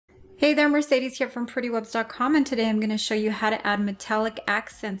Hey there, Mercedes here from PrettyWebz.com, and today I'm going to show you how to add metallic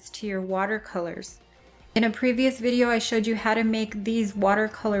accents to your watercolors. In a previous video I showed you how to make these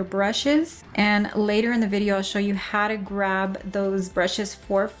watercolor brushes, and later in the video I'll show you how to grab those brushes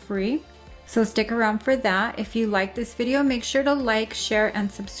for free. So stick around for that. If you like this video, make sure to like, share,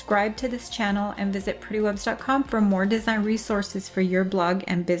 and subscribe to this channel, and visit PrettyWebz.com for more design resources for your blog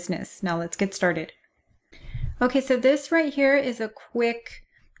and business. Now let's get started. Okay, so this right here is a quick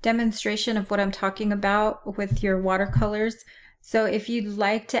demonstration of what I'm talking about with your watercolors. So if you'd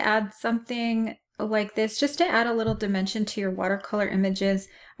like to add something like this, just to add a little dimension to your watercolor images,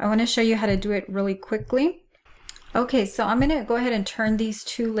 I want to show you how to do it really quickly. Okay, so I'm going to go ahead and turn these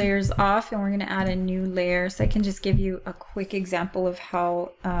two layers off, and we're going to add a new layer. So I can just give you a quick example of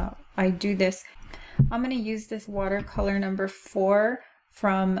how I do this. I'm going to use this watercolor number 4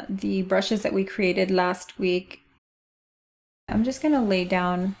 from the brushes that we created last week. I'm just going to lay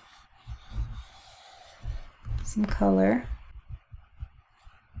down some color.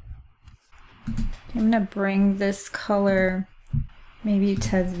 I'm going to bring this color maybe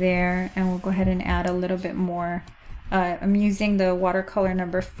to there, and we'll go ahead and add a little bit more. I'm using the watercolor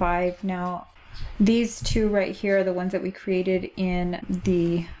number 5 now. These two right here are the ones that we created in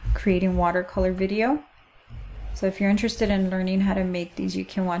the Creating Watercolor video. So if you're interested in learning how to make these, you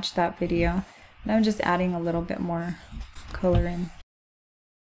can watch that video. And I'm just adding a little bit more color in.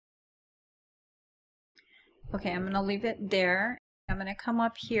 Okay, I'm going to leave it there. I'm going to come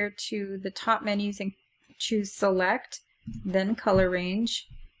up here to the top menus and choose Select, then Color Range,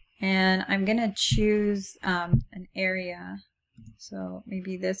 and I'm going to choose an area. So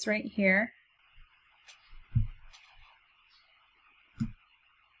maybe this right here.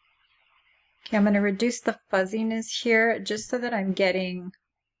 Okay, I'm going to reduce the fuzziness here just so that I'm getting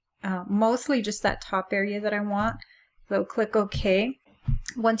mostly just that top area that I want. So click OK.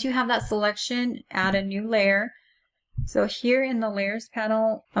 Once you have that selection, add a new layer. So here in the layers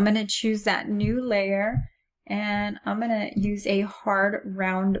panel, I'm going to choose that new layer, and I'm going to use a hard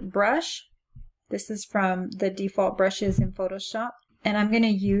round brush. This is from the default brushes in Photoshop, and I'm going to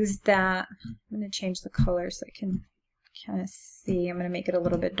use that. I'm going to change the color so I can kind of see. I'm going to make it a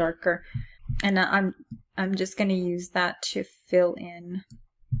little bit darker, and I'm just going to use that to fill in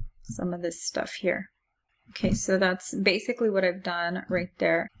some of this stuff here. Okay, so that's basically what I've done right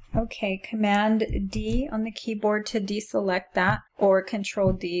there. Okay, Command D on the keyboard to deselect that, or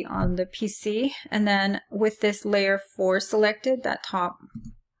Control D on the PC. And then with this layer 4 selected, that top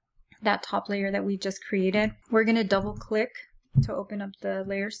layer that we just created, we're going to double click to open up the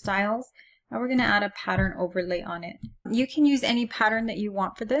layer styles, and we're going to add a pattern overlay on it. You can use any pattern that you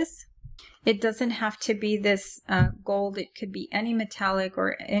want for this. It doesn't have to be this gold. It could be any metallic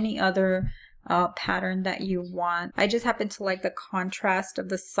or any other pattern that you want. I just happen to like the contrast of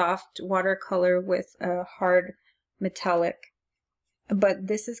the soft watercolor with a hard metallic, but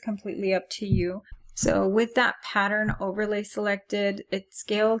this is completely up to you. So with that pattern overlay selected, it's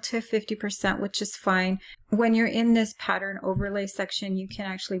scaled to 50%, which is fine. When you're in this pattern overlay section, you can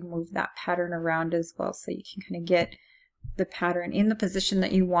actually move that pattern around as well, so you can kind of get the pattern in the position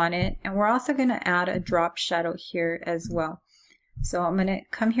that you want it. And we're also going to add a drop shadow here as well. So I'm going to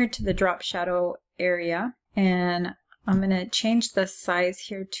come here to the drop shadow area, and I'm going to change the size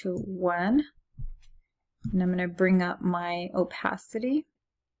here to 1, and I'm going to bring up my opacity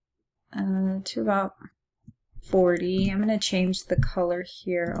to about 40. I'm going to change the color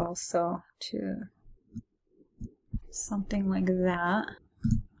here also to something like that.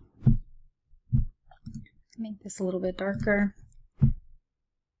 Make this a little bit darker.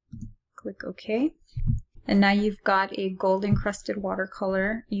 Click OK. And now you've got a gold encrusted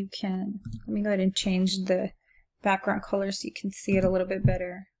watercolor. You can, let me go ahead and change the background color so you can see it a little bit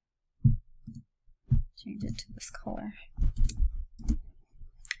better. Change it to this color.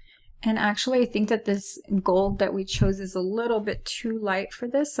 And actually I think that this gold that we chose is a little bit too light for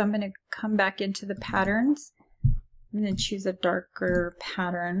this, so I'm going to come back into the patterns. I'm going to choose a darker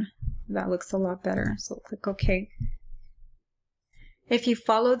pattern. That looks a lot better, so click OK. If you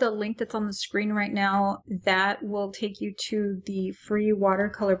follow the link that's on the screen right now, that will take you to the free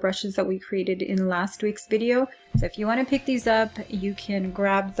watercolor brushes that we created in last week's video. So if you want to pick these up, you can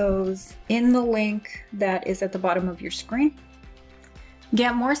grab those in the link that is at the bottom of your screen.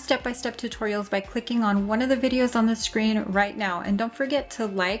 Get more step-by-step tutorials by clicking on one of the videos on the screen right now. And don't forget to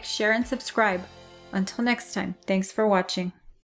like, share, and subscribe. Until next time, thanks for watching.